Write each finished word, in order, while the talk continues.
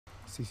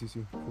See. Full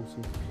C.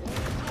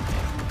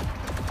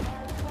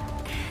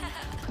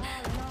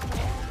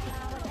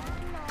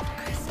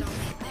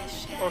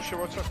 Oh shit,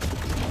 what's up?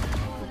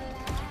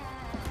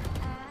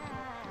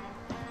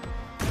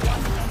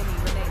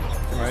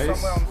 Nice.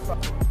 Somewhere on the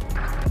side.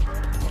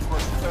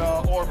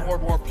 Of course,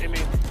 orb, in me.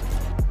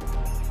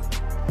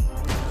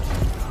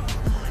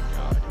 Oh my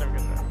god, I can never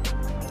get there.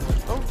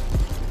 Oh!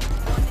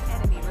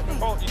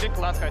 Oh, you did the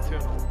last guy too.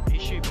 He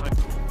shoot my...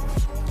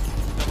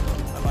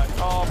 I lied.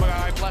 Oh my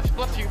god,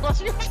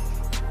 bless you!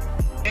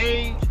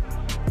 Hey!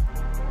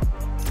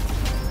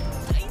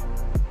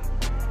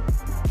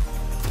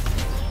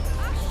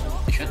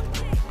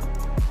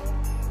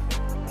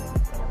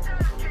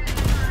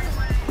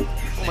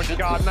 Oh my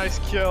god, nice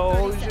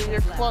kill.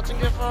 You're clutching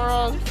it for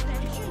us.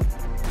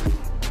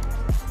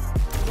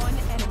 One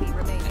enemy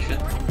remaining.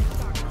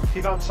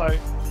 He's on site.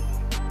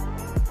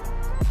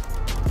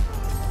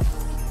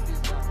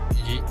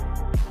 GG.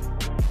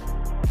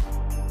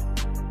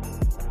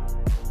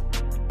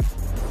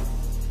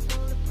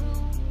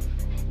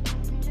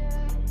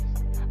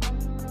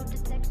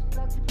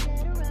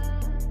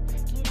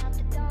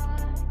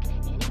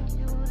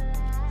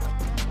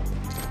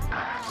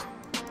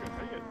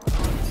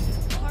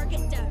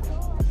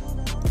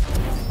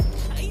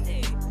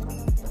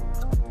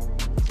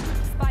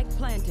 Spike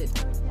planted.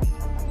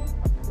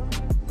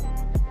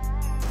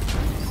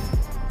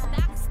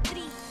 That's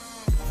 3.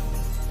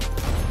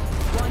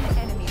 One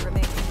enemy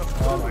remaining.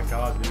 Oh my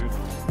god, dude.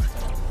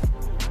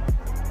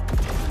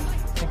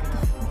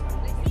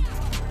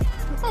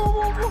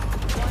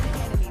 One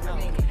enemy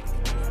remaining.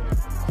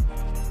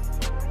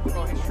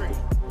 Oh, he's free.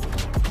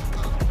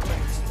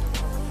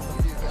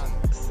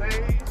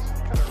 Sage.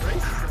 Kind of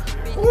racist.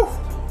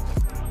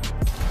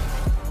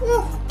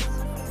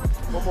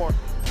 One more.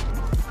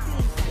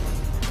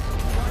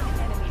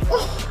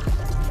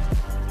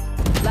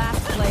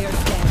 Last player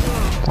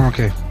standing.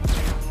 Okay.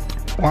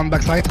 One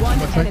backside. One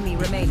backside. enemy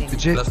remaining.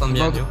 GG. Last one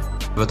behind you.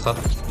 Votre up.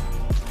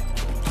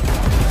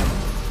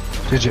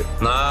 GG.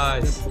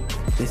 Nice.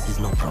 This is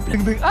no problem.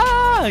 Ding, ding.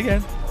 Ah,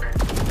 again.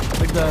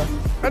 Like the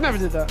I never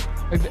did that.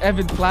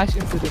 Evan Flash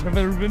incident.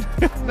 Remember Ruben?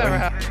 Never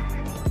happened.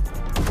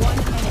 One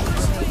enemy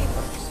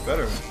remaining.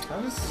 Better.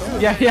 That is so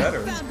much Yeah.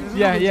 better.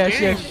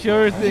 Yeah,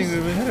 sure thing,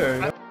 Ruben.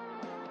 Better.